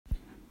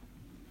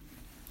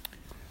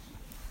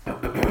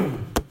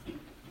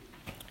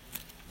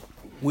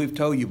We've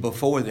told you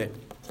before that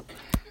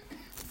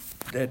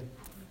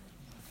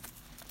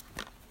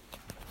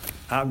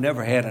I've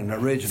never had an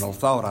original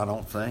thought, I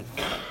don't think.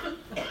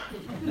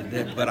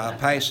 But I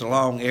pass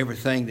along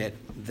everything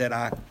that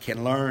I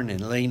can learn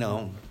and lean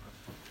on.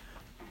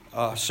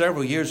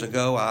 Several years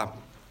ago,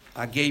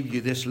 I gave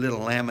you this little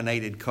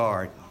laminated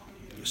card.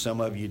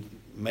 Some of you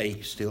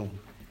may still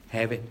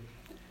have it.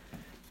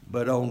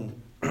 But on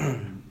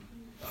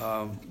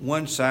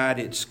one side,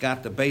 it's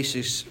got the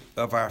basis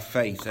of our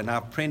faith. And I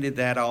printed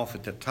that off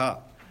at the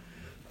top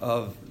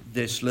of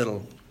this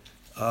little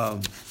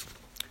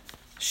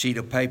sheet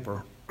of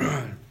paper.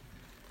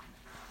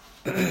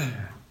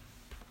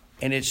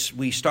 And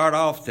we start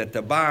off that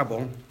the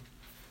Bible,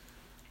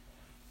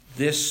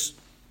 this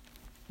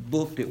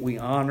book that we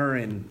honor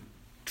and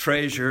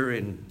treasure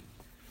and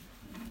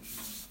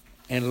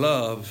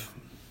love,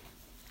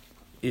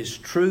 is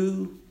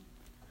true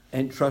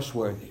and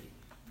trustworthy.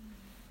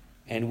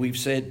 And we've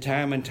said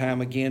time and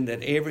time again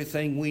that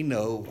everything we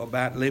know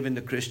about living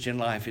the Christian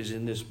life is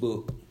in this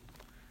book.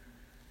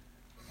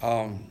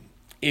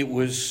 It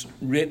was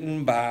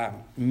written by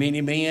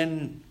many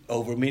men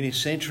over many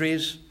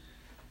centuries,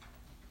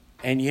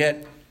 and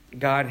yet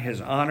God has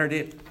honored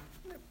it.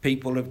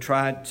 People have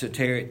tried to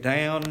tear it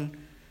down,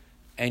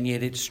 and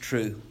yet it's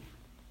true.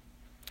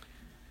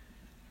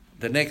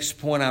 The next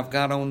point I've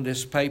got on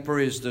this paper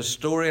is the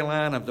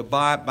storyline of the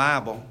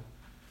Bible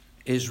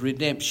is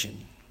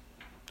redemption.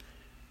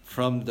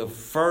 From the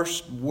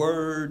first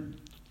word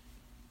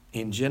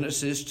in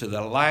Genesis to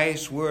the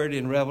last word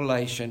in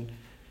Revelation,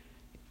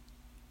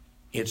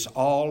 it's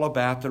all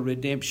about the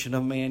redemption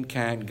of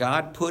mankind.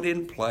 God put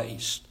in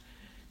place,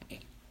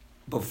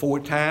 before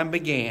time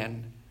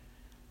began,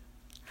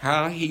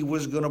 how he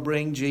was going to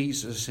bring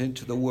Jesus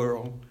into the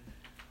world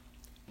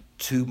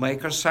to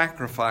make a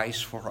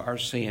sacrifice for our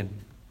sin.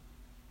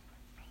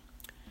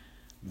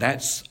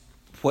 That's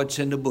what's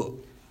in the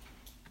book.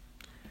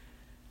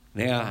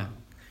 Now,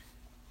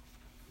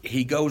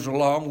 he goes a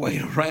long way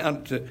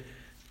around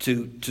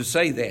to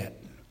say that.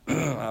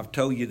 I've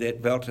told you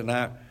that Belt and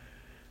I are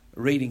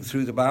reading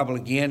through the Bible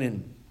again,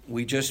 and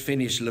we just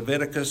finished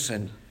Leviticus,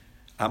 and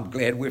I'm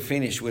glad we're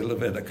finished with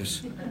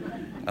Leviticus.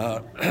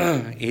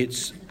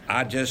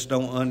 I just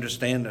don't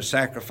understand the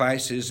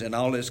sacrifices and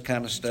all this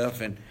kind of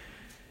stuff, and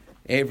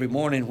every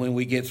morning when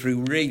we get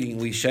through reading,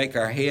 we shake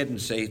our head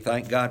and say,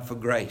 thank God for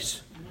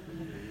grace.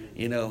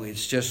 You know,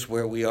 it's just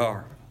where we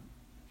are.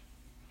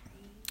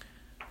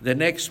 The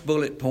next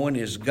bullet point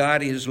is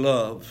God is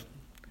love,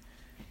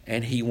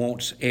 and he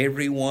wants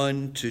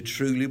everyone to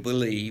truly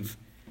believe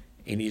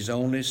in his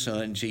only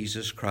Son,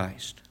 Jesus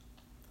Christ.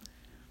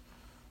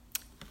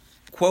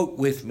 Quote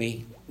with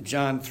me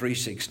John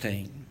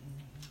 3:16.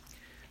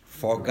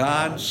 For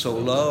God so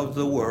loved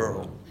the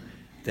world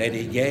that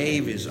he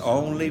gave his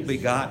only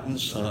begotten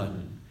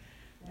Son,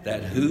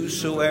 that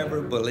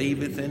whosoever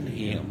believeth in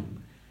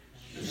him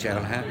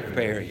shall not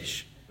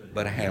perish,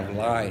 but have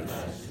life.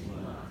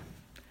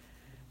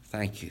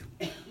 Thank you.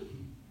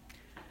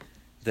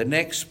 The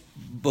next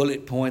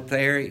bullet point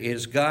there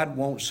is God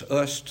wants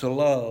us to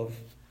love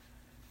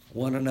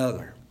one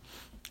another.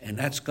 And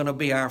that's going to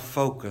be our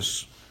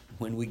focus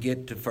when we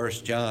get to 1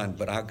 John.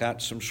 But I've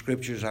got some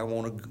scriptures I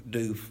want to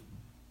do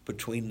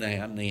between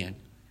now and then.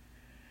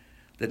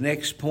 The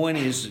next point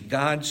is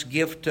God's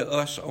gift to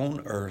us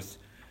on earth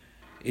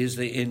is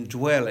the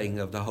indwelling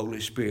of the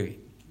Holy Spirit.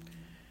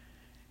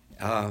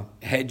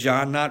 Had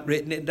John not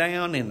written it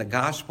down in the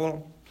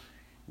gospel,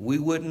 we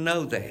wouldn't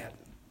know that.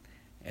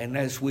 And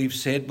as we've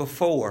said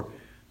before,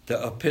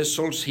 the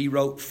epistles he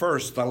wrote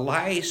first, the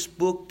last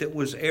book that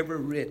was ever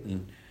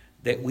written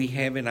that we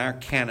have in our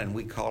canon,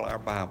 we call our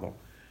Bible,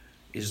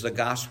 is the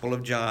Gospel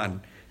of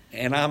John.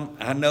 And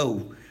I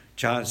know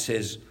John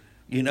says,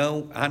 you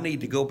know, I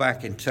need to go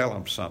back and tell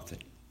them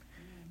something.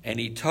 And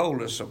he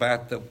told us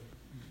about the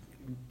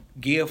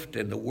gift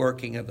and the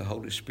working of the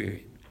Holy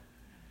Spirit.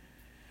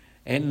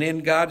 And then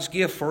God's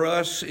gift for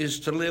us is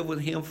to live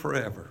with him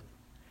forever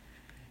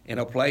in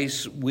a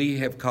place we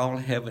have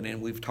called heaven,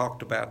 and we've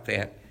talked about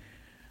that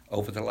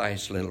over the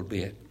last little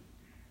bit.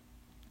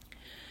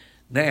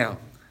 Now,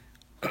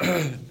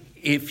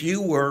 if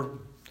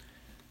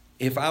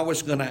I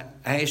was going to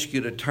ask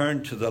you to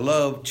turn to the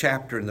love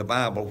chapter in the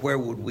Bible, where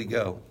would we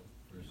go?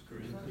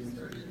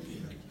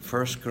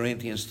 1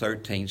 Corinthians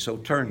 13. So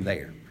turn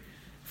there.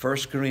 1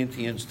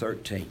 Corinthians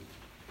 13.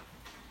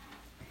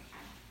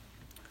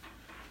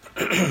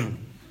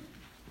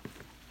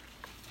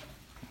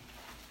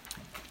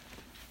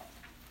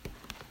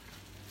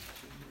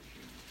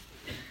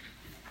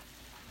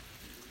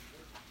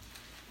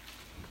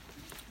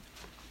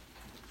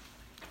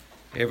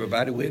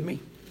 Everybody with me?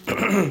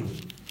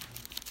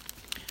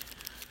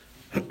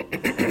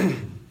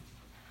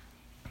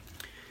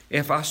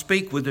 If I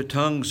speak with the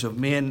tongues of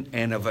men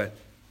and of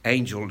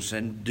angels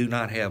and do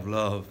not have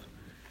love,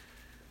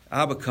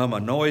 I become a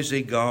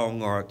noisy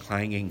gong or a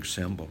clanging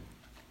cymbal.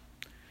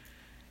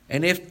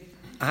 And if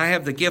I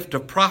have the gift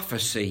of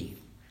prophecy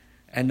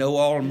and know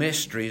all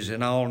mysteries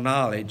and all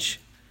knowledge,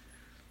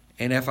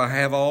 and if I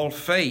have all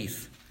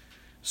faith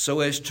so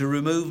as to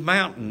remove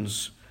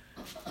mountains,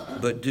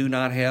 but do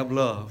not have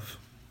love,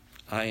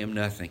 I am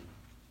nothing.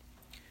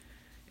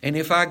 And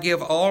if I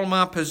give all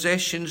my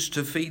possessions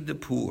to feed the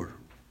poor,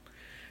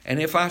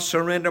 and if I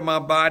surrender my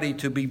body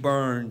to be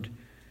burned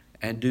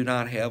and do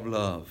not have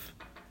love,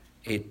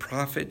 it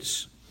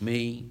profits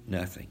me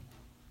nothing.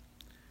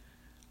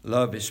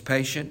 Love is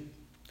patient.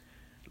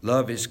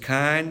 Love is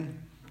kind,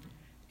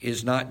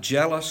 is not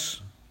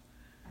jealous.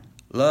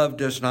 Love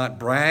does not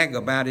brag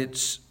about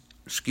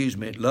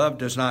love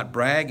does not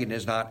brag and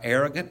is not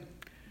arrogant,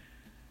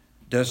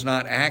 does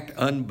not act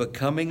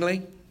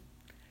unbecomingly.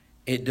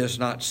 It does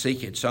not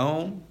seek its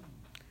own.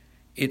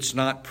 It's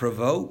not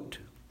provoked,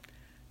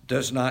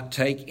 does not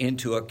take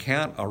into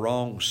account a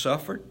wrong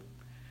suffered,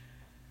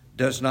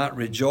 does not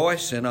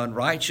rejoice in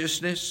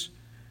unrighteousness,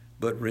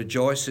 but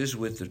rejoices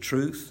with the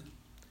truth,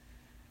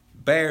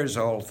 bears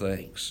all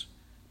things,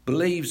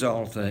 believes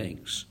all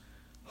things,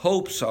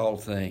 hopes all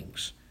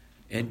things,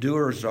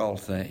 endures all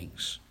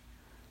things.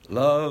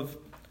 Love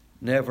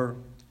never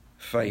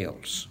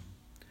fails.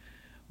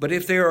 But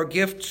if there are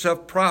gifts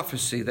of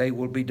prophecy, they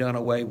will be done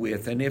away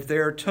with. And if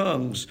there are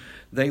tongues,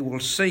 they will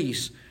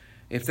cease.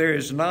 If there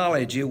is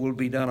knowledge, it will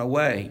be done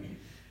away.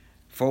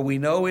 For we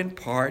know in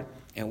part,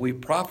 and we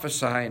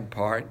prophesy in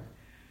part,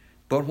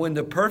 but when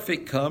the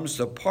perfect comes,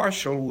 the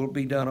partial will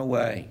be done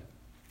away.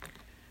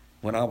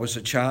 When I was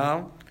a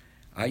child,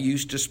 I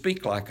used to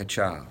speak like a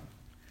child,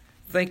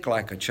 think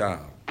like a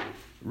child,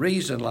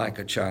 reason like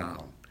a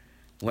child.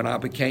 When I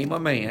became a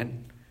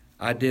man,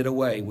 I did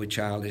away with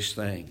childish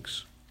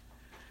things.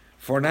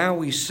 For now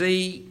we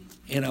see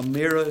in a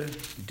mirror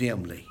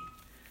dimly,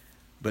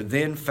 but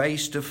then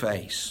face to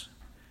face.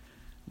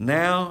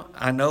 Now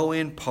I know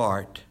in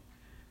part,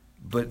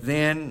 but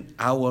then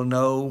I will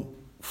know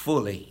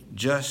fully,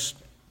 just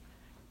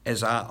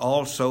as I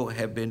also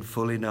have been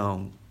fully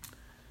known.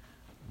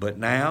 But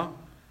now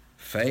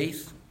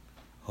faith,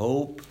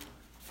 hope,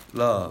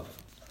 love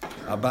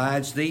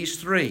abides, these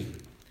three,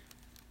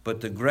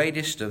 but the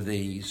greatest of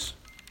these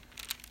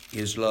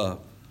is love.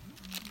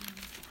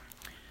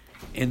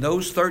 In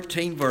those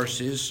 13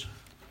 verses,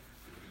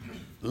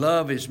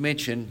 love is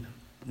mentioned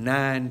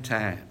 9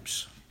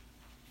 times.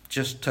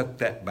 Just tuck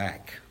that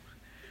back.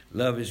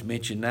 Love is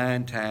mentioned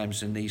 9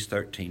 times in these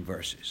 13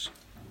 verses.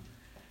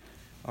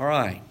 All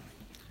right.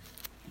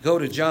 Go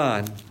to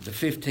John, the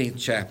 15th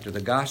chapter,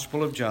 the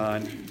Gospel of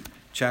John,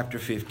 chapter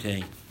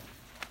 15.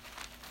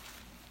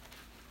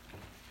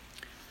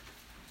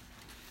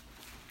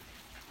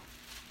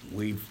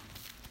 We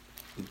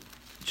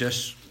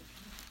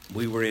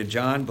were in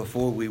John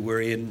before we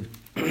were in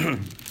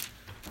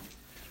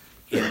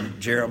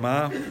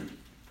Jeremiah.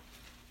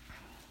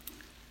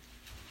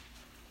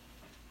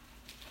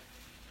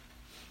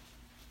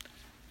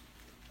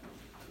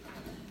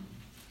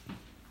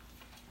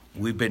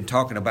 We've been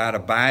talking about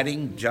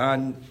abiding.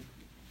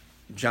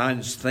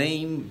 John's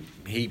theme,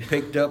 he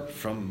picked up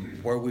from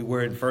where we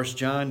were in 1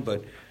 John,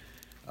 but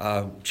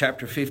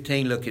chapter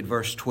 15, look at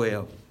verse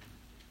 12.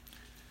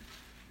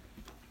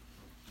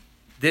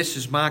 This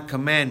is my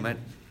commandment,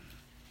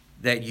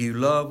 that you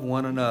love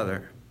one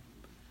another,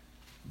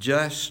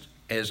 just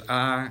as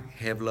I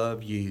have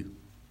loved you.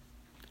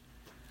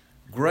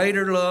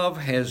 Greater love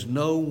has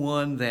no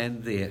one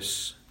than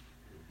this,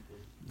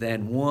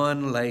 than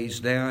one lays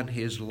down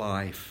his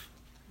life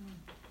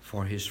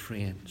for his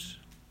friends.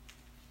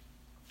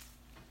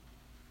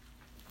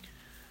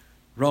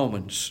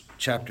 Romans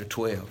chapter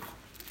 12.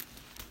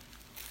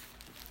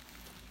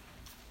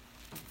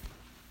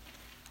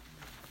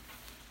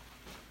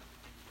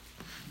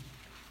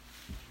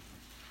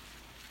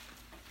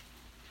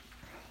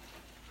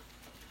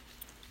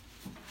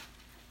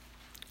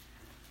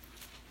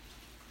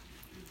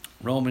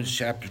 Romans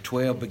chapter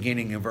 12,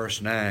 beginning in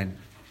verse 9.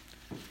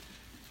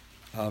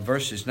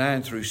 Verses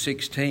 9 through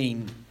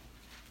 16,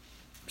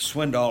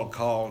 Swindoll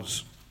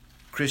calls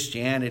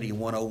Christianity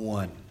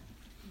 101.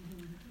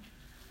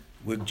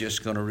 We're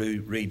just going to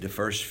read the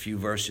first few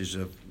verses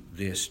of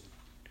this.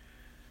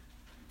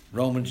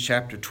 Romans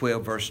chapter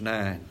 12, verse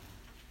 9.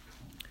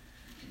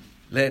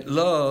 Let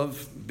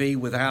love be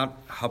without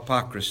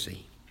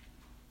hypocrisy.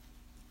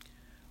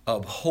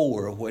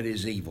 Abhor what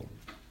is evil.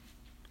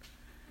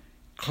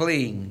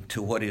 Cling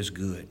to what is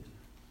good.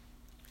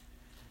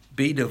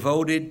 Be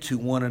devoted to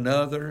one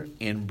another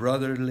in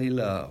brotherly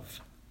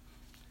love.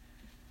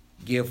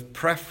 Give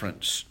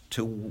preference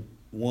to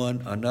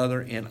one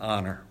another in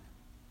honor.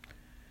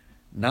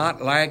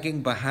 Not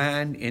lagging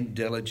behind in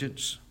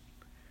diligence.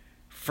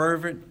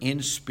 Fervent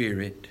in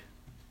spirit.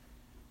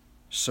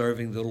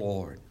 Serving the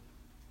Lord.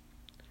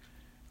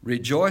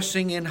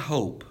 Rejoicing in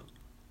hope.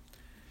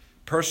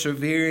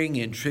 Persevering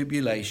in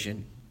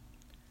tribulation.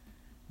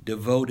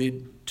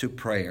 Devoted to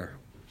prayer,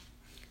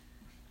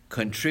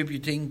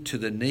 contributing to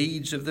the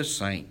needs of the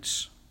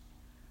saints,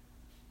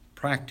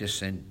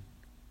 practicing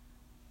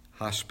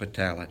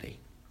hospitality.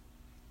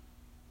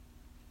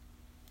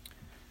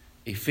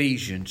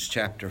 Ephesians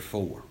chapter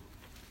 4.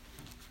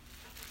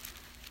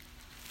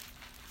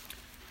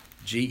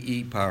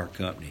 GE Power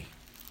Company.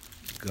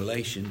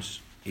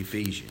 Galatians,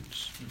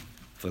 Ephesians,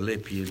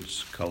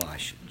 Philippians,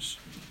 Colossians.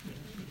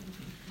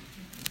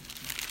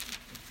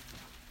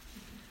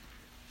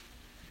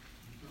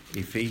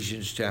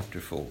 Ephesians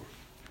chapter 4.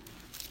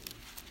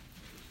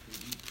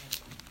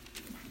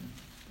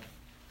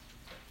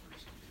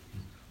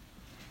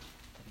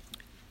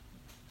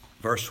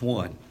 Verse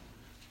 1.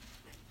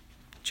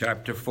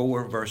 Chapter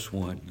 4, verse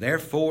 1.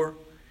 Therefore,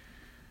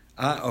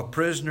 I, a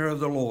prisoner of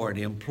the Lord,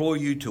 implore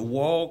you to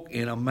walk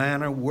in a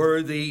manner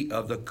worthy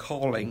of the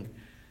calling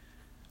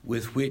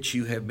with which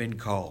you have been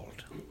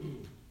called,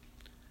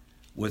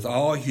 with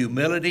all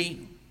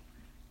humility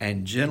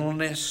and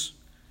gentleness,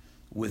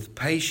 with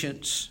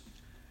patience,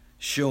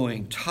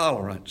 showing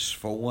tolerance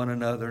for one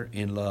another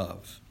in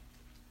love,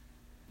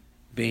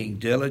 being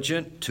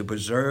diligent to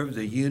preserve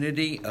the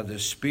unity of the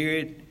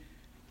Spirit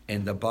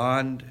in the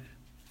bond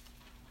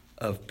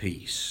of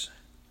peace.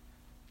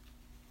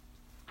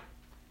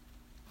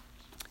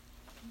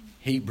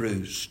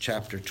 Hebrews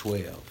chapter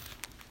 12.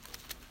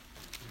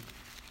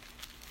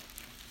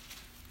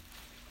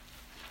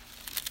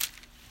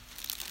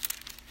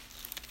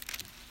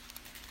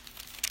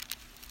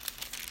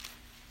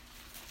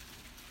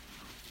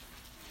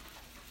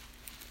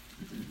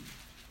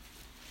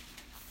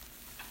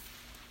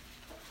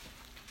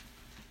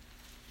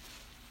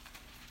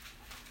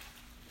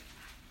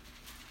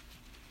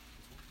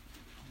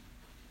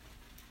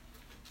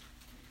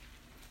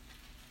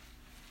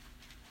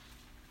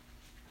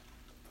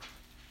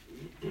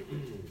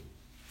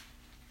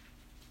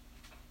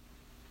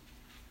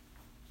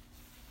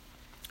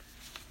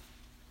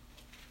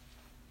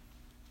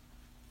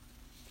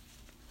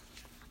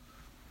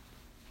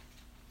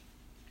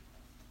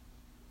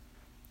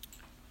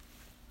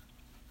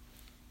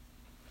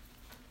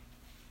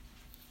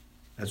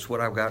 That's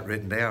what I've got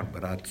written down,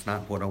 but that's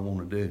not what I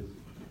want to do.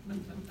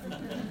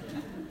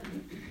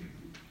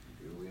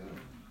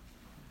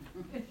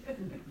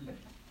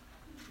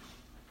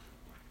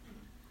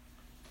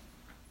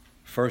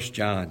 First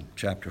John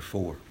chapter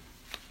 4.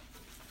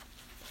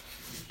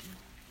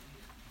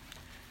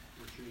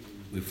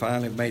 We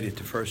finally made it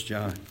to 1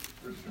 John.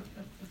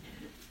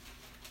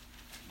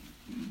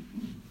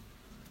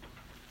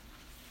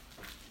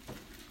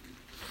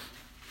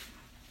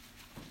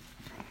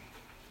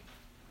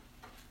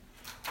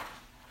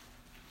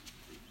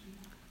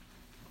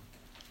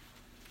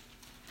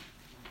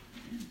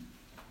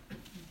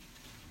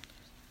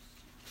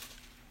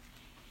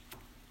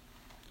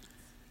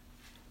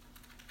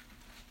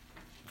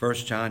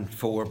 First John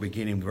 4,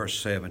 beginning verse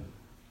 7.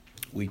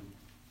 We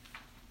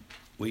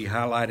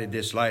highlighted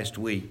this last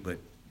week, but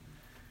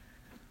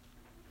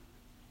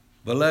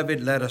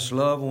beloved, let us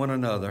love one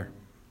another,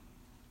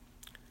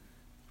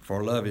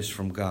 for love is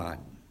from God.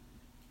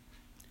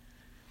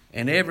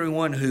 And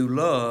everyone who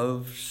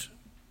loves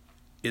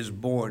is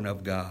born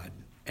of God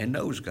and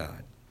knows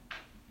God.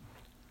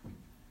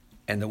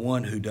 And the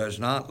one who does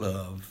not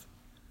love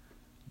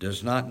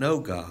does not know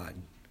God,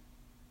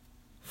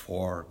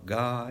 for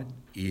God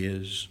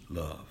is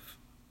love.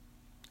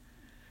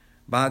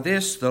 By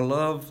this the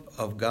love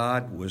of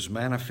God was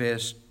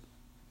manifest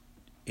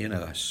in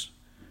us,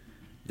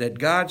 that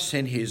God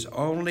sent his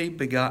only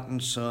begotten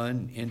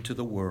Son into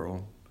the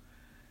world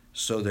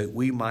so that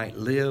we might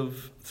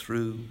live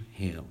through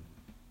him.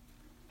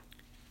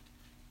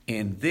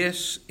 And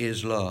this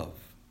is love,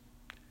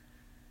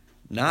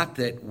 not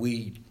that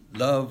we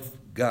love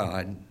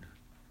God,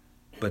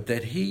 but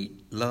that he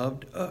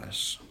loved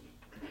us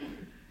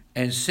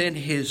and sent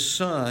his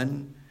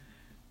Son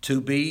to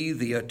be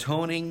the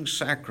atoning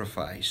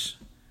sacrifice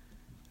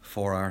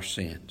for our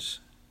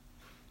sins.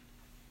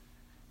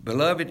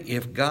 Beloved,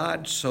 if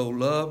God so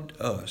loved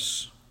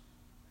us,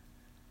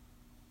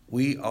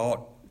 we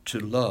ought to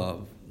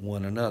love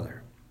one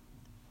another.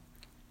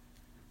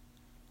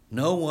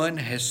 No one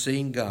has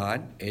seen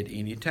God at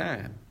any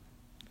time.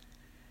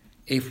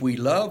 If we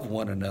love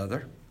one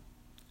another,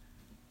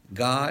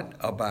 God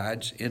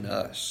abides in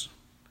us,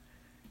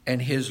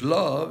 and his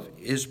love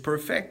is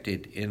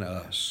perfected in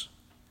us.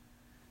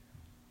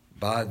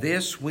 By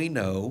this we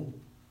know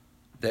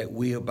that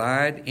we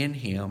abide in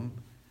him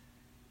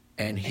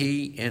and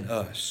he in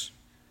us,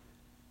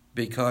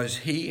 because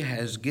he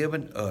has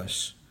given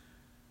us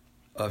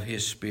of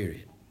his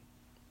Spirit.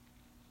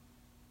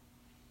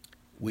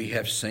 We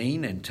have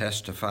seen and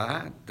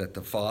testified that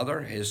the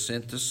Father has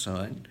sent the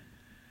Son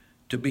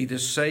to be the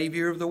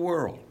Savior of the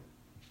world.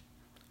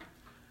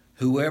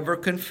 Whoever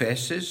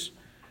confesses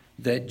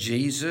that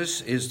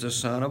Jesus is the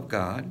Son of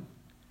God,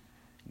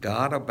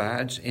 God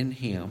abides in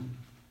him,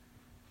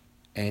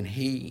 and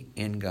he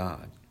in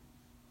God.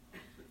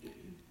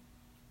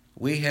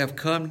 We have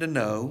come to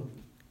know,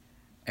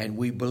 and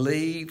we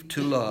believe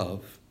to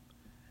love,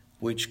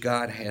 which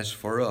God has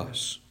for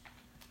us.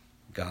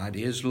 God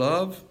is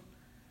love,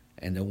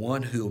 and the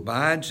one who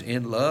abides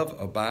in love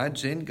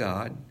abides in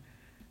God,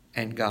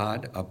 and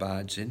God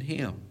abides in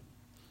him.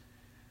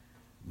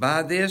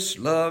 By this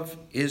love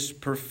is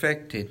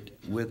perfected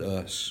with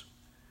us,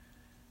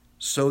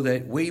 so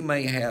that we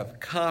may have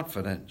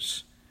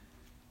confidence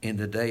in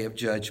the day of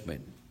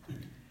judgment.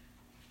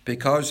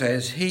 because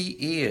as he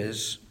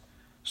is,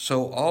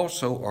 so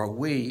also are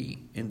we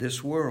in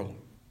this world.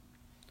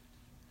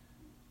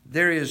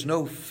 There is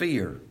no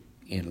fear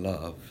in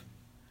love,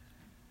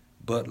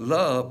 but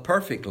love,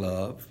 perfect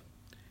love,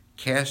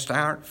 casts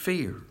out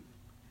fear,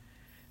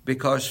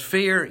 because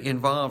fear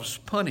involves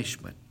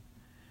punishment,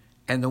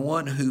 and the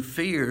one who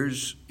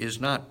fears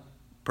is not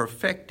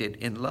perfected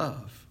in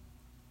love.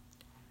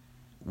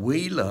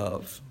 We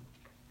love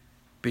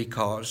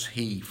because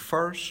he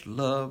first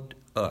loved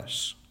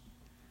us.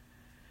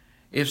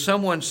 If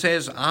someone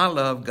says, I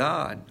love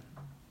God,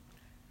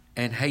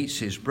 and hates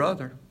his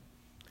brother,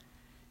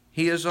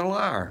 he is a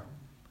liar.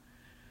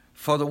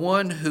 For the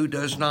one who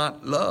does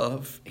not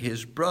love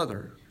his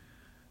brother,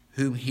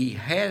 whom he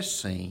has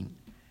seen,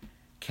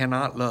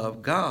 cannot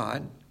love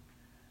God,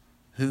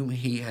 whom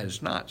he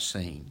has not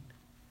seen.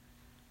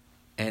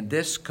 And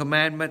this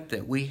commandment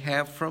that we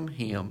have from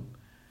him,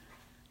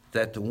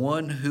 that the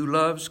one who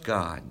loves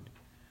God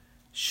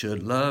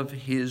should love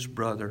his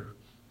brother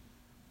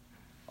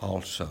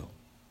also.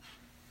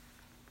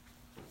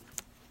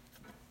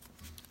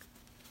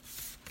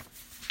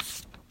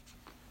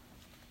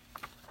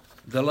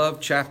 The love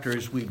chapter,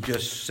 as we've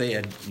just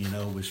said,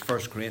 was 1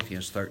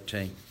 Corinthians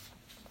 13.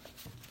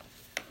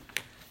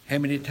 How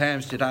many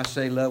times did I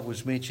say love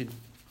was mentioned?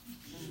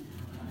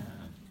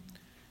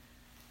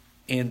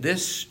 In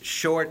this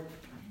short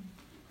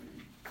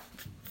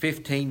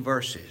 15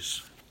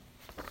 verses,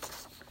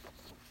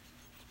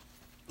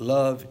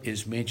 love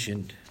is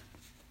mentioned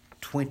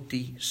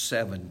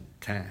 27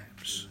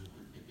 times.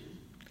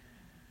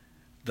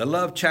 The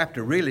love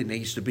chapter really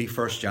needs to be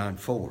 1 John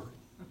 4.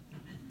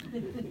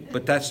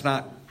 But that's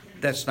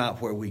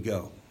not where we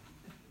go.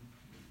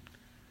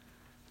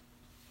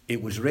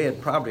 It was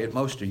read probably at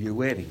most of your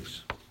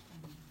weddings.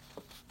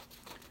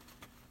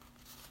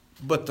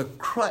 But the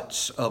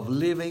crux of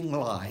living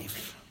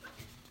life,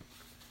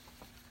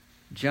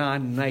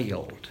 John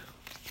nailed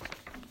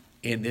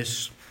in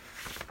this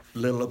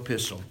little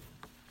epistle.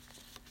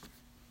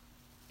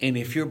 And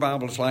if your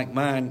Bible's like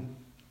mine,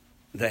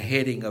 the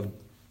heading of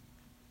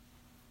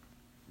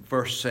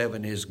verse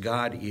 7 is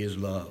God is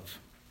love.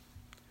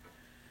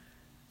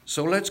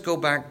 So let's go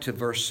back to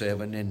verse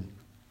 7 and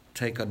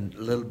take a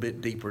little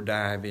bit deeper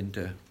dive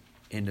into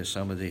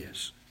some of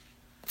this.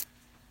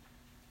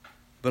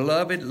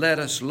 Beloved, let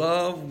us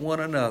love one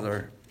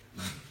another,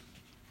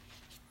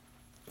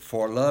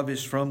 for love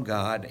is from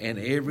God, and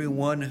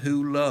everyone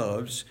who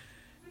loves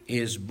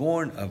is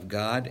born of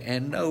God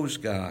and knows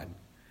God.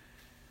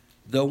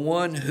 The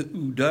one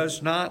who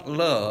does not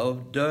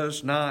love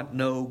does not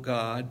know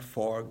God,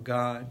 for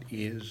God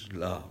is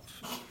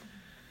love.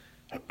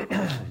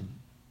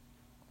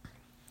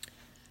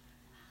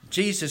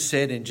 Jesus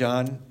said in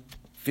John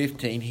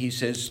 15, he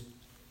says,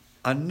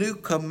 a new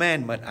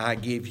commandment I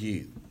give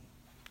you,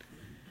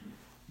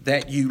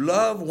 that you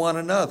love one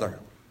another.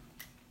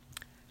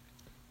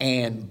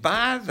 And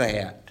by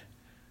that,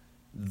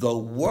 the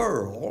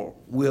world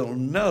will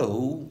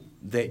know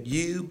that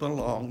you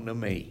belong to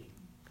me,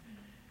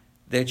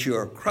 that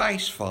you're a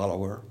Christ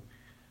follower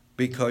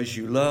because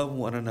you love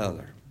one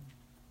another.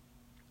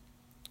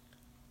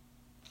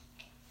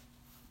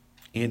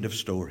 End of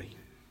story.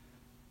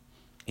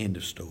 End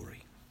of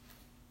story.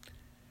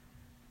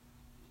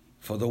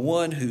 For the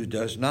one who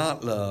does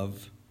not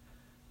love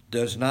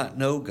does not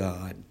know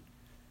God,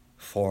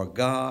 for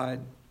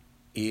God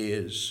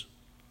is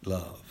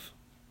love.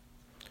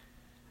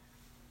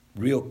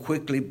 Real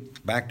quickly,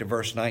 back to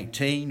verse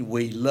 19.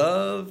 We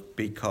love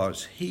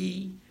because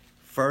he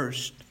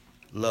first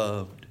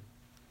loved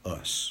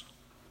us.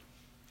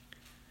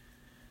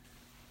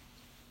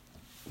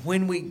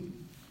 When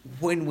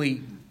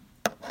we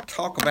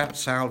talk about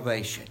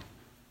salvation,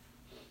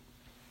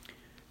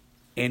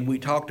 and we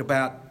talked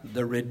about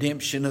the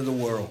redemption of the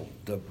world,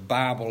 the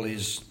Bible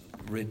is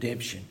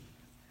redemption.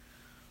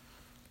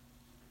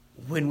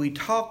 When we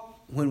talk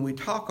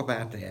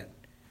about that,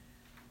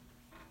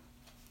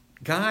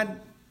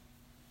 God,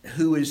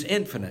 who is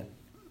infinite,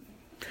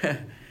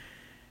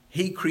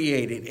 he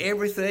created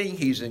everything.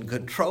 He's in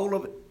control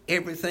of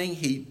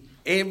everything.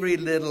 Every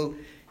little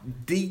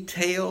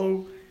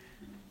detail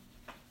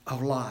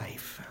of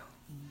life.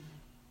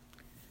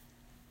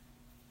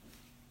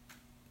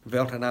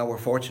 Velta and I were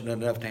fortunate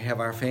enough to have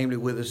our family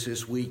with us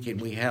this week,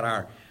 and we had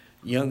our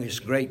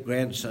youngest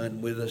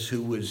great-grandson with us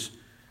who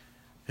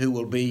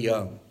will be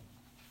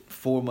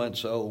 4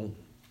 months old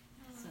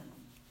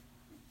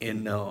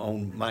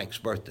on Mike's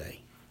birthday.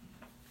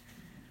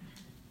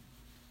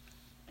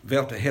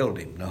 Velta held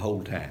him the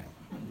whole time.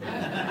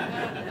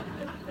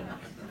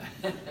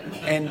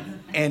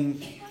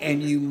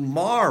 and you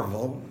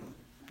marvel,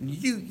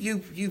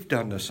 you've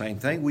done the same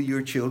thing with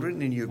your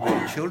children and your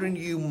grandchildren.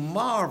 You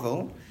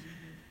marvel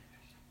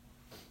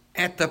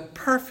at the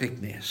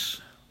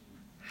perfectness.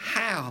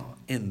 How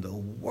in the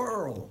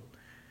world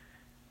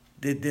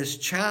did this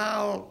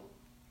child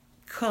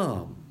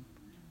come?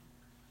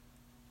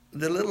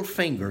 The little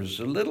fingers,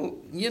 the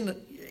little,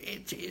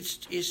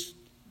 it's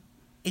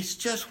It's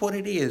just what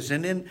it is.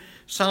 And then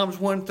Psalms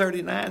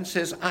 139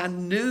 says, I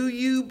knew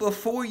you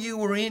before you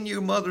were in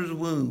your mother's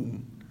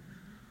womb.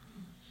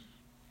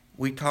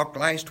 We talked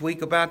last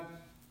week about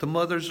the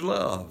mother's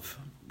love.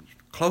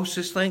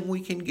 Closest thing we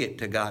can get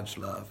to God's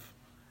love.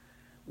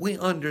 We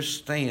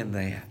understand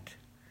that.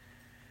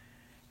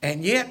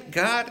 And yet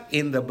God,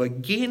 in the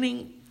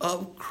beginning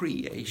of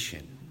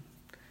creation,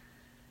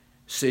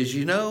 says,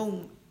 you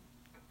know,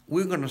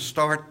 we're going to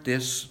start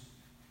this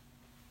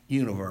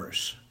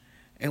universe.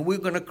 And we're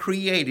going to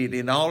create it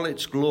in all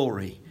its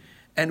glory.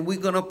 And we're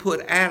going to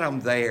put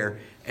Adam there.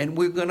 And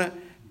we're going to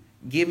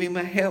give him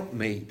a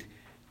helpmeet.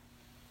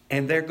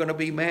 And they're going to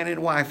be man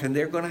and wife. And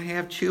they're going to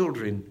have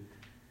children.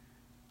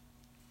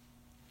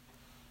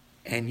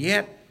 And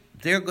yet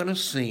they're going to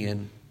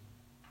sin.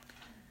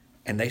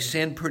 And they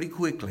sin pretty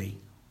quickly.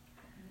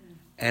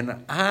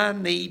 And I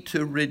need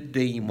to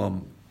redeem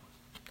them.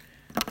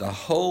 The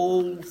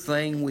whole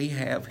thing we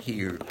have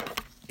here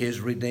is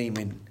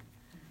redeeming.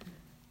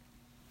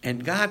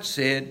 And God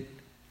said,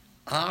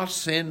 I'll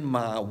send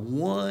my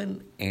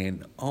one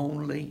and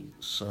only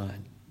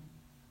Son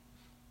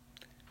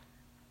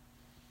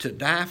to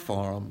die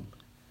for them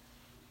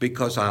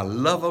because I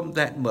love them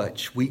that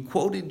much. We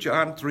quoted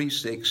John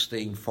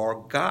 3:16,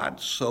 for God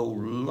so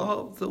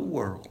loved the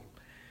world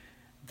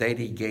that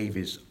he gave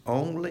his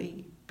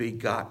only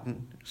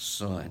begotten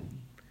Son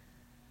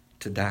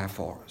to die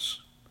for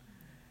us.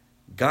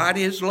 God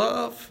is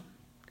love.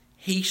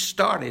 He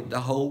started the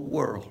whole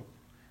world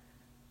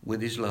with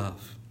his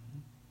love.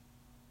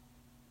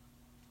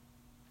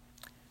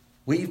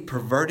 We've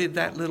perverted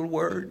that little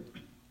word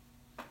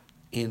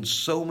in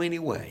so many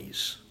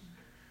ways.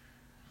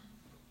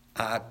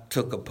 I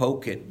took a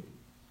poke at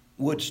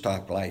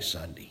Woodstock last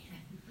Sunday.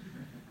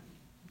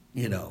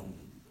 You know,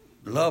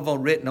 love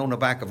written on the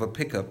back of a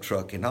pickup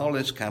truck and all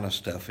this kind of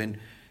stuff.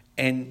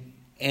 And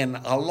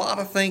a lot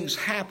of things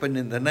happen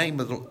in the name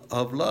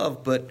of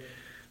love, but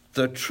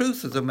the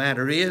truth of the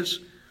matter is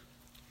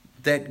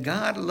that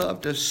God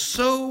loved us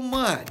so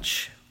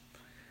much.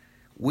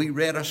 We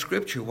read a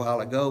scripture a while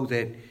ago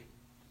that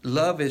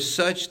love is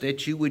such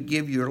that you would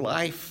give your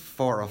life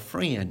for a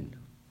friend.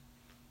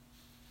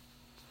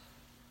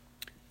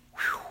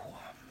 Whew.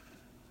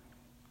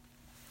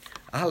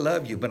 I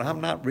love you, but I'm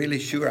not really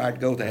sure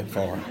I'd go that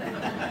far.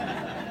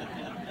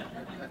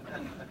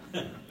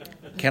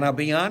 Can I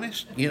be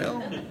honest? You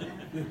know?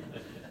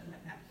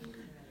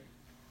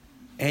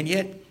 And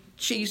yet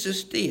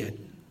Jesus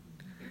did.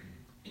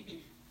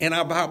 In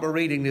our Bible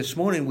reading this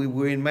morning, we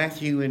were in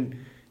Matthew, and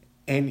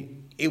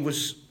it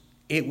was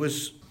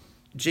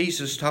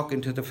Jesus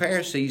talking to the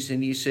Pharisees,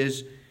 and he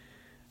says,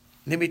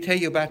 let me tell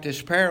you about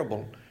this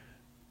parable.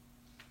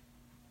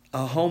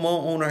 A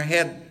homeowner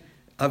had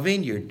a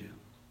vineyard,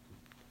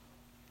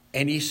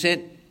 and he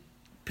sent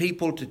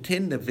people to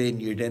tend the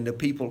vineyard, and the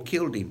people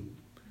killed him.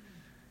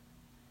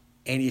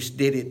 And he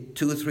did it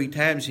 2 or 3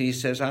 times, and he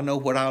says, I know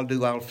what I'll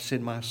do. I'll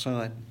send my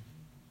son.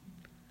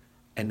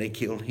 And they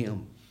killed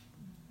him.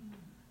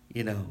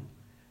 You know.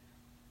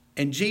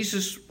 And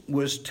Jesus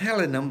was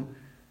telling them,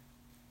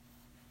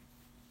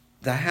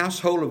 the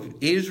household of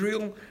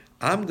Israel,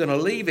 I'm going to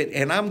leave it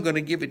and I'm going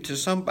to give it to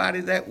somebody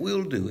that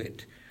will do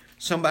it.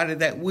 Somebody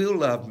that will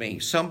love me.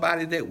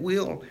 Somebody that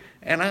will.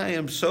 And I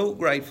am so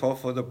grateful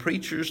for the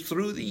preachers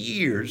through the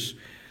years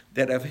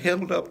that have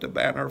held up the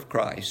banner of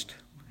Christ.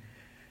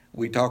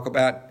 We talk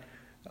about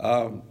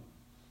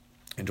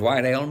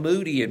Dwight L.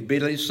 Moody and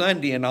Billy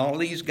Sunday and all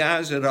these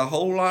guys that are a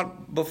whole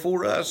lot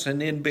before us,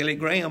 and then Billy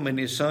Graham and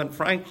his son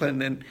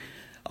Franklin, and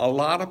a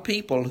lot of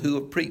people who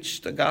have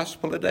preached the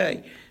gospel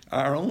today.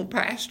 Our own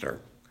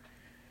pastor,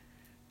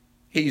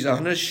 he's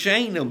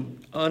unashamedly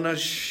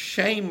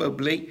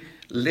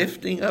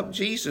lifting up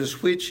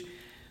Jesus, which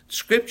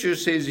Scripture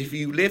says, if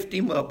you lift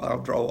him up, I'll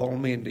draw all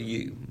men to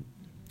you.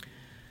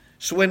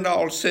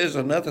 Swindoll says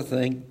another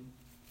thing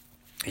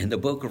in the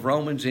book of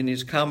Romans in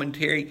his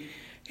commentary.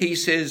 He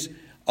says,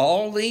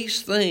 all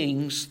these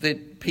things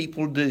that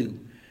people do,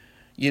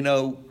 you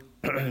know,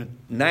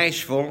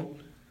 Nashville,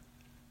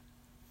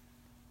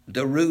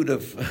 the root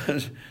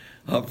of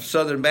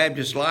Southern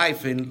Baptist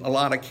life in a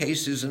lot of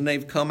cases, and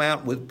they've come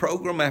out with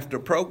program after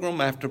program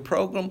after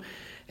program,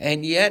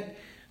 and yet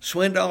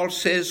Swindoll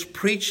says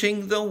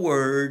preaching the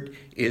word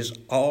is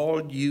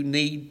all you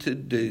need to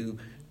do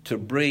to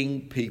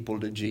bring people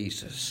to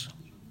Jesus.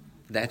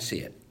 That's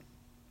it.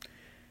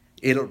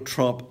 It'll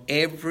trump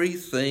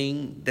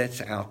everything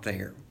that's out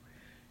there.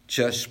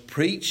 Just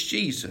preach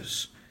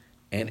Jesus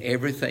and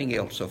everything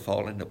else will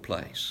fall into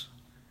place.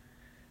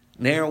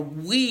 Now,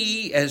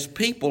 we as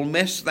people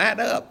mess that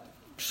up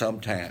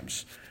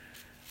sometimes.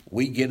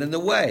 We get in the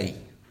way.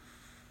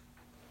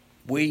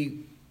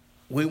 We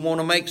want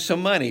to make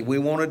some money. We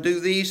want to do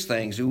these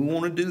things. We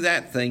want to do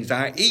that things.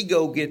 Our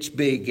ego gets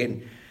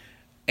big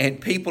and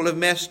people have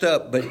messed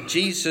up. But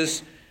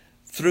Jesus,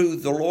 through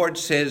the Lord,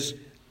 says,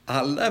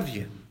 I love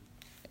you.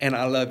 And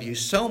I love you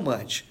so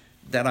much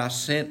that I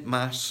sent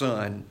my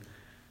son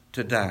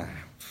to die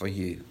for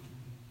you.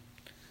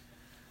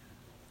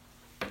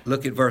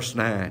 Look at verse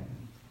 9.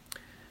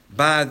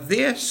 By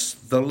this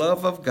the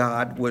love of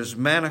God was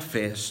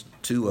manifest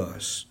to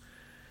us,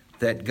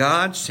 that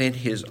God sent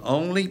his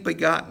only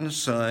begotten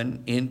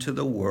Son into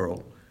the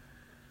world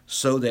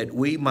so that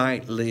we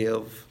might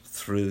live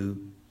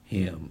through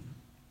him.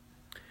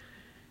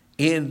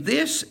 In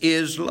this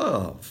is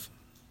love,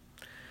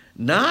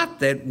 not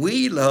that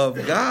we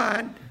love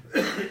God,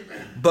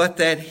 but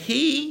that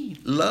he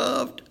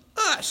loved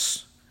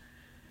us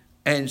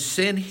and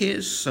sent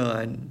his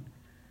Son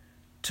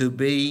to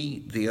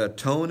be the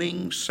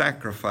atoning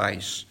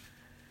sacrifice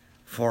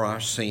for our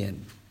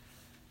sin.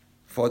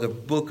 For the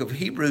book of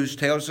Hebrews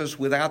tells us,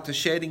 without the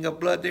shedding of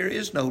blood, there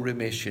is no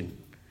remission.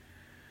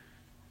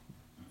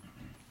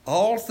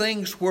 All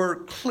things were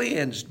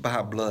cleansed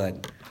by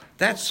blood.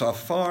 That's a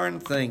foreign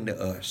thing to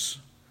us.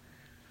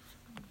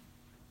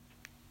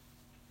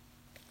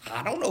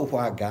 I don't know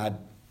why God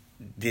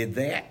did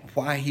that,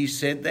 why he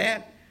said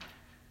that.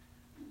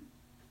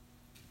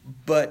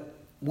 But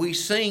we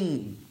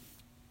sing,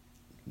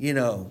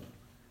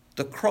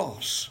 the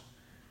cross.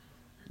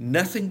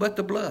 Nothing but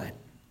the blood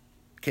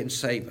can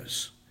save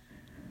us.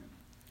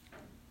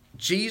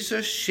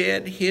 Jesus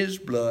shed his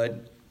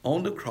blood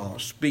on the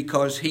cross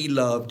because he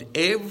loved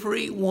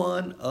every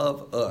one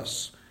of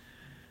us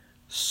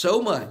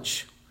so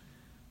much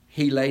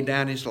he laid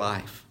down his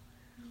life.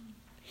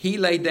 He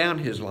laid down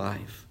his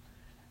life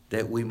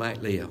that we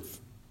might live.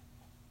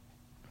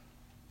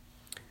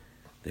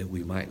 That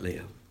we might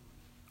live.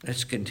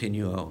 Let's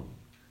continue on.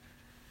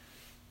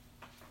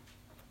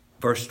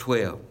 Verse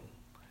 12.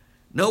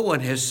 No one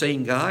has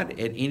seen God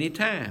at any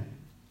time.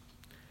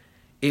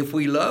 If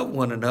we love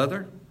one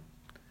another,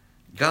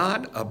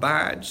 God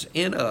abides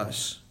in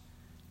us,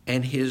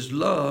 and his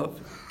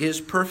love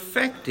is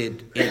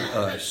perfected in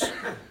us.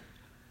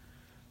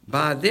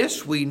 By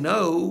this we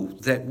know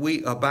that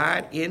we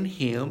abide in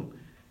him,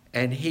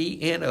 and he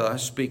in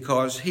us,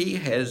 because he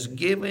has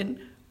given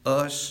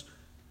us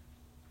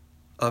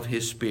of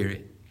his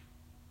Spirit.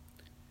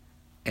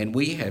 And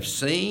we have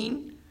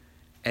seen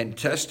and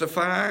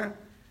testify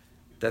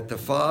that the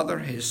Father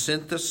has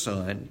sent the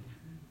Son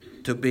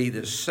to be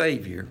the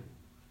Savior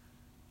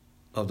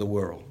of the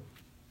world.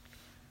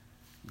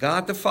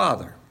 God the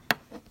Father.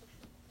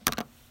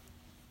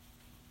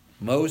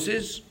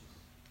 Moses,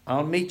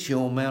 I'll meet you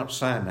on Mount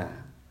Sinai.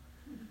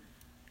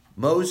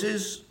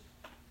 Moses,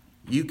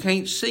 you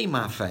can't see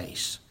my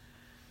face,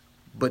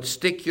 but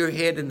stick your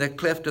head in the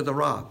cleft of the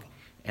rock,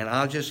 and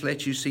I'll just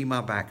let you see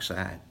my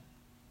backside.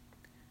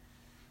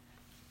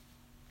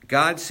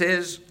 God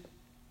says,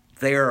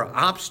 they are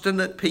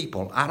obstinate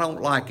people. I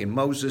don't like him.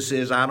 Moses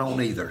says, I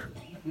don't either.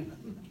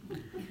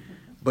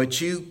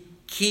 But you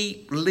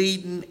keep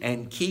leading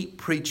and keep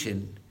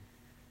preaching.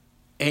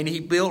 And he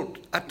built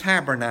a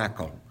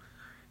tabernacle.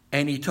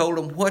 And he told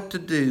them what to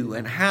do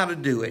and how to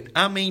do it.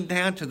 I mean,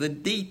 down to the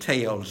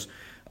details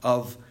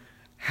of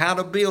how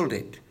to build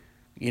it.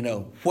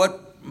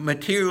 What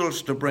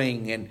materials to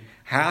bring and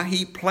how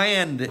he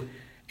planned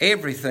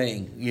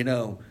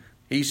everything.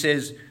 He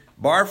says,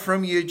 borrow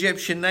from your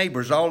Egyptian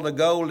neighbors all the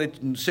gold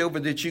and silver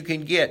that you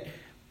can get.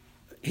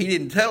 He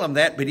didn't tell them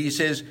that, but he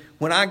says,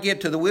 when I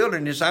get to the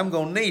wilderness, I'm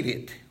going to need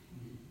it.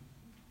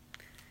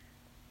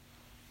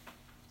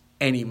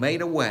 And he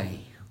made a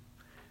way.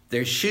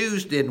 Their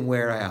shoes didn't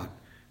wear out.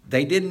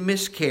 They didn't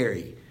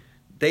miscarry.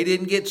 They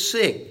didn't get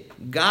sick.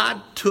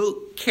 God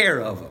took care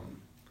of them.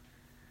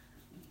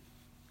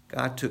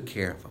 God took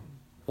care of them.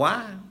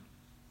 Why?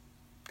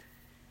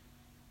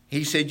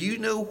 He said,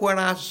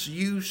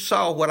 you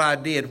saw what I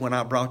did when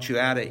I brought you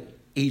out of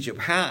Egypt,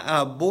 how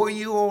I bore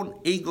you on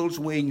eagle's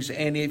wings,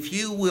 and if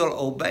you will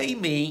obey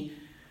me,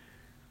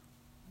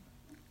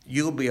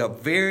 you'll be a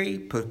very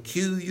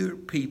peculiar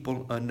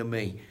people unto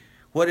me.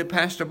 What did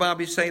Pastor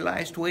Bobby say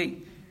last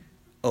week?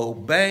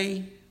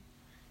 Obey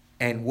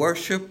and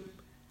worship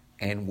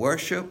and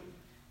worship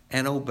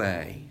and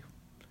obey.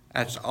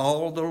 That's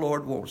all the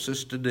Lord wants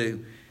us to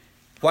do.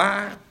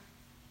 Why?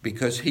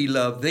 Because he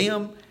loved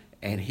them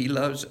and he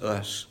loves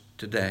us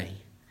today.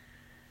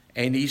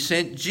 And he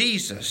sent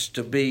Jesus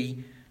to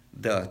be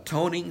the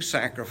atoning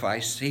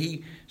sacrifice.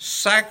 He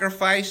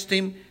sacrificed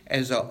him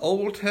as an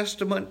Old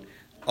Testament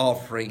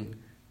offering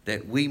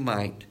that we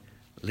might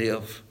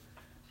live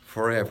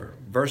forever.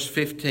 Verse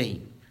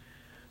 15.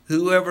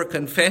 Whoever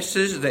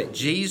confesses that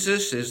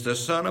Jesus is the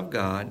Son of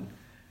God,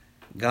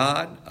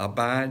 God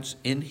abides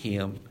in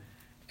him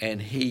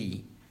and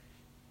he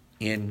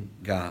in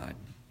God.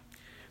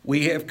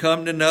 We have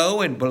come to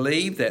know and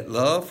believe that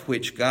love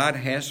which God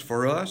has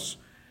for us,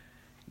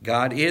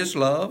 God is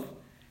love,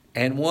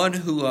 and one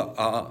who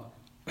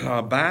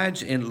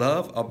abides in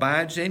love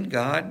abides in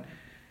God,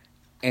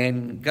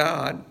 and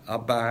God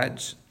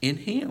abides in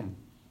him.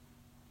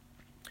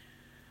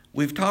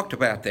 We've talked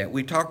about that.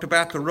 We talked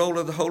about the role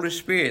of the Holy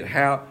Spirit,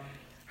 how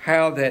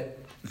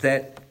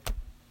that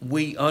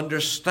we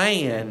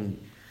understand,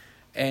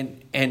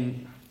 and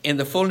in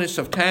the fullness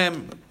of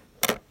time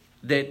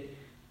that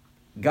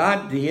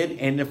God did,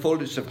 in the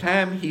fullness of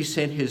time, he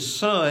sent his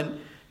Son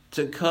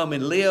to come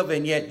and live,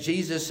 and yet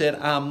Jesus said,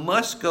 I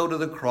must go to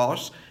the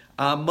cross.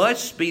 I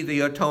must be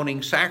the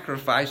atoning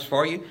sacrifice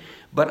for you,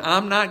 but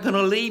I'm not going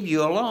to leave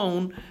you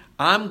alone.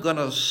 I'm going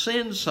to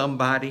send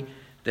somebody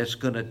that's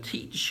going to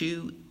teach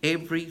you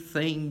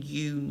everything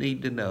you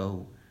need to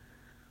know.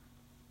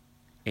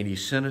 And he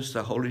sent us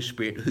the Holy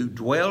Spirit who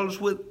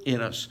dwells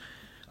within us,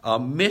 a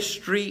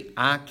mystery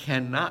I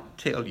cannot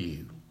tell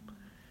you.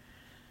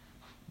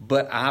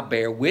 But I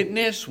bear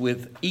witness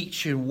with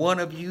each and one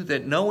of you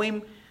that know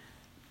him,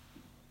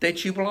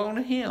 that you belong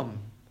to him.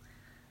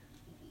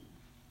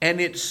 And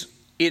it's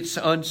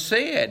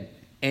unsaid,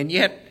 and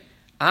yet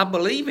I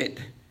believe it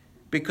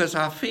because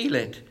I feel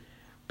it,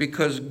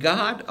 because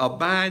God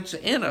abides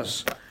in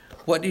us.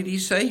 What did he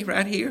say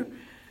right here?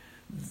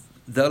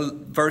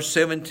 Verse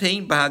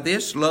 17, by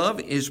this love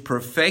is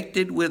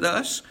perfected with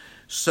us,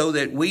 so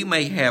that we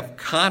may have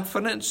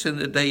confidence in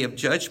the day of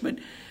judgment,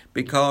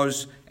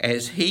 because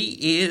as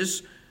he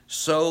is,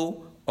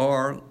 so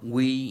are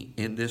we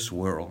in this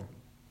world.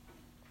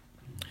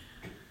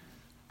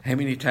 How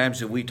many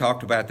times have we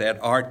talked about that?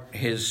 Art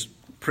has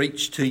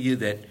preached to you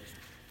that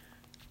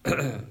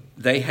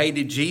they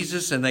hated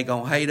Jesus and they're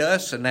going to hate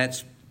us, and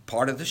that's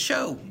part of the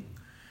show.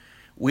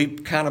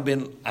 We've kind of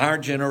been, our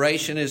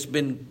generation has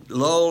been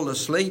lulled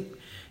asleep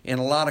in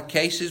a lot of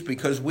cases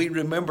because we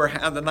remember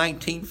how the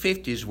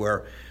 1950s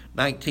were.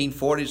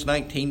 1940s,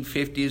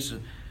 1950s,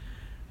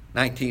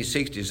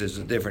 1960s is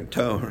a different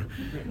tone.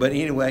 But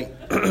anyway,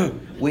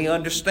 we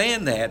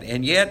understand that.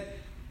 And yet,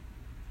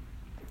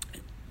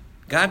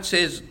 God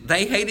says,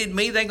 they hated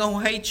me, they're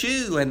going to hate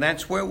you. And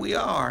that's where we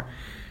are.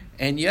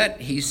 And yet,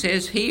 he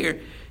says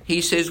here,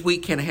 he says we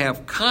can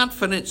have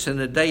confidence in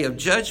the day of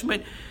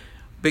judgment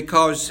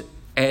because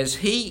as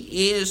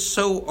he is,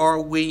 so are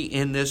we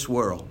in this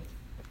world.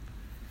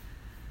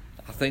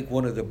 I think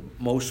one of the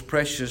most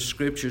precious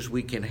scriptures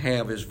we can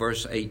have is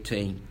verse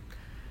 18.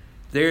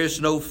 There is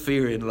no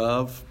fear in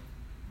love,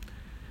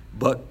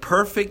 but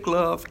perfect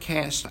love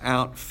casts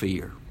out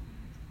fear.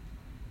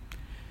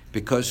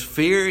 Because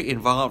fear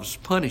involves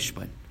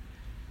punishment,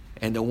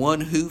 and the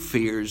one who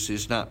fears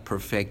is not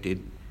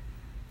perfected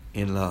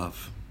in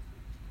love.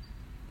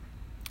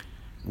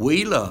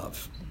 We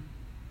love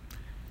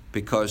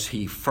because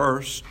he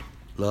first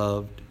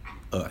loved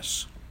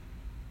us.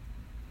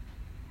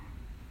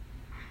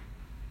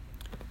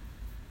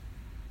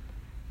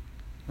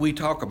 We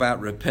talk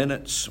about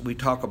repentance. We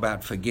talk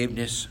about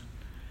forgiveness.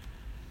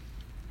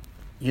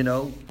 You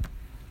know,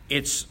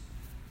 it's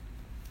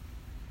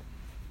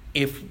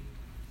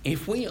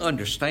if we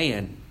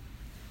understand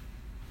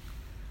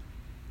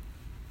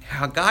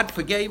how God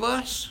forgave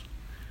us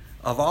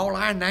of all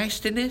our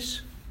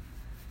nastiness,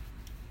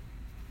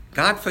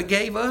 God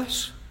forgave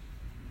us,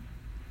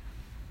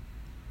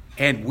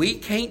 and we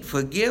can't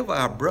forgive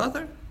our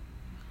brother,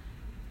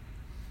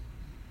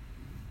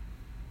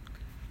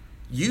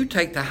 you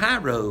take the high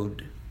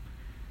road.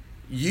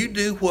 You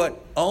do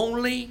what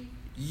only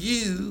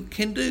you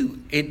can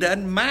do. It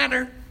doesn't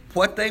matter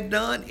what they've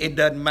done. It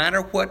doesn't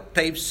matter what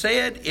they've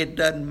said. It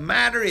doesn't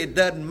matter. It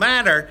doesn't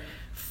matter.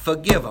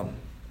 Forgive them.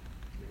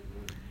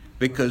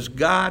 Because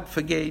God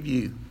forgave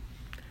you.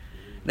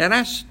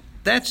 Now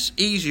that's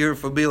easier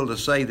for Bill to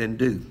say than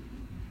do.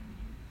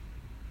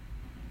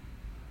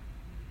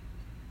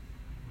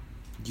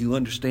 Do you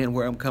understand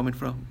where I'm coming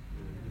from?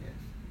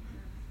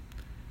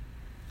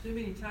 Too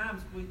many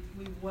times we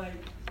wait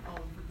on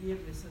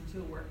forgiveness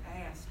until we're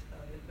asked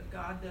of it, but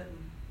God doesn't.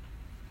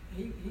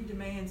 He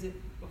demands it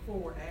before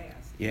we're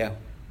asked. Yeah.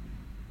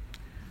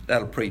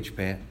 That'll preach,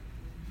 Pat.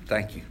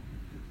 Thank you.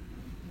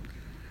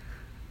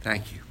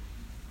 Thank you.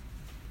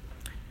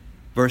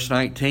 Verse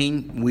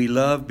 19, we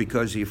love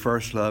because he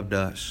first loved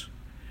us.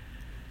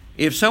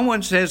 If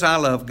someone says, I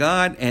love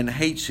God and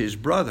hates his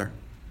brother,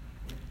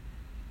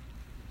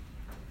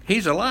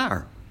 he's a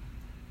liar.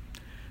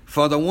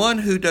 For the one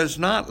who does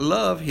not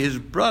love his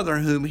brother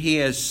whom he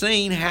has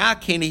seen, how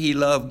can he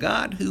love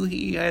God who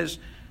he has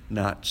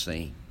not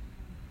seen?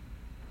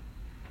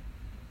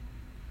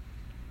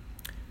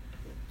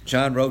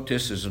 John wrote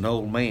this as an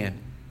old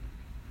man.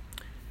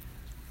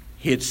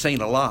 He had seen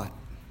a lot.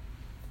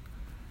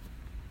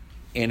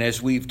 And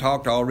as we've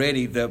talked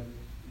already, the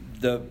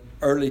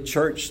early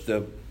church,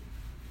 the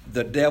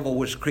devil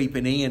was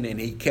creeping in, and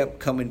he kept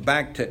coming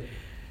back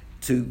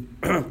to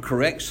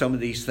correct some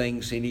of these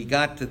things. And he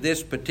got to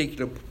this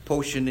particular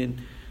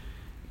portion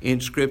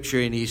in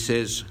Scripture, and he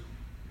says,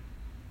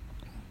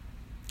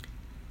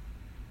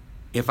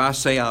 if I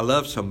say I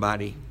love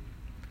somebody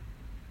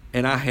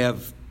and I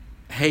have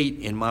hate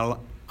in my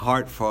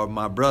heart for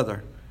my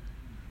brother,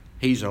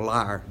 he's a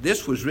liar.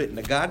 This was written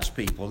to God's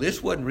people.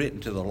 This wasn't written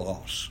to the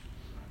lost.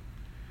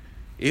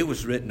 It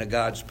was written to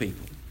God's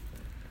people.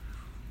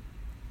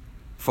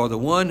 For the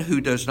one who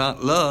does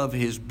not love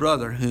his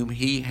brother whom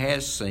he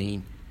has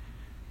seen,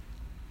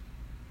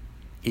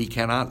 he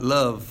cannot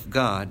love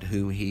God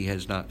whom he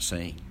has not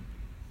seen.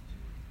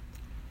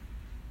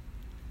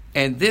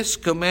 And this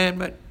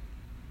commandment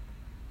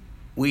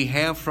we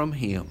have from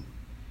him,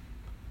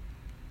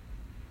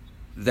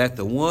 that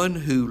the one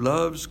who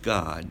loves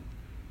God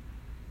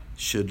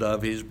should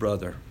love his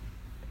brother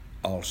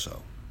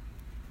also.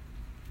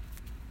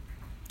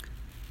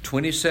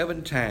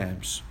 27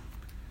 times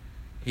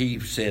he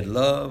said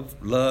love,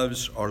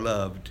 loves, or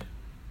loved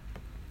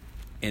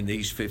in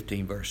these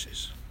 15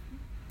 verses.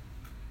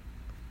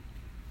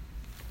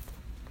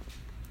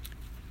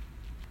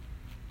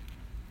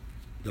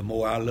 The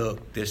more I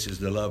look, this is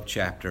the love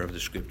chapter of the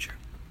Scripture.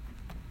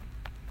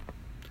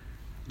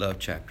 Love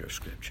chapter of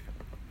Scripture.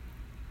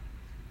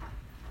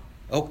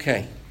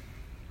 Okay.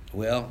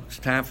 Well, it's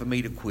time for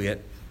me to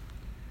quit.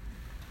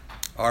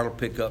 Art will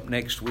pick up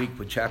next week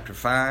with chapter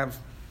 5.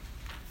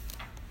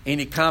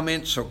 Any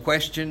comments or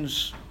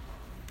questions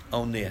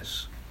on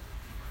this?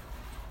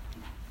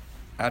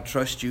 I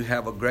trust you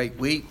have a great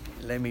week.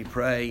 Let me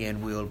pray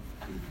and we'll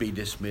be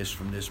dismissed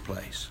from this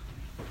place.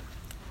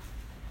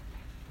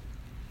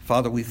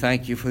 Father, we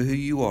thank you for who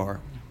you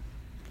are.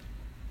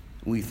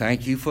 We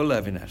thank you for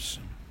loving us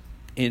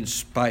in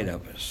spite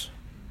of us.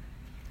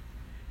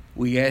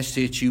 We ask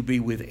that you be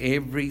with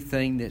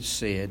everything that's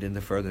said in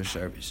the further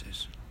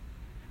services.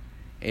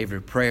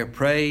 Every prayer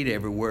prayed,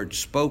 every word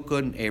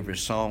spoken, every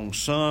song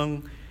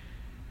sung,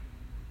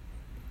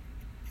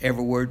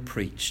 every word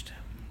preached.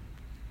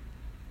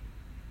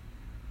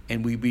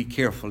 And we be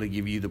careful to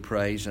give you the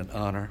praise and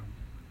honor.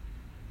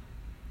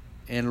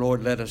 And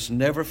Lord, let us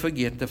never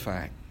forget the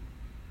fact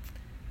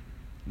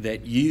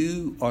that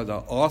you are the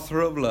author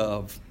of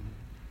love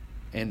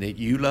and that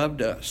you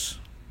loved us.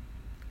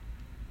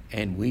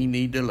 And we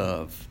need to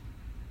love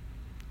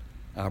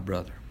our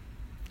brother.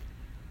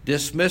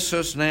 Dismiss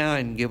us now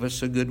and give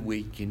us a good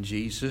week. In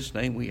Jesus'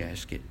 name we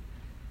ask it.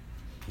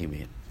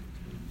 Amen.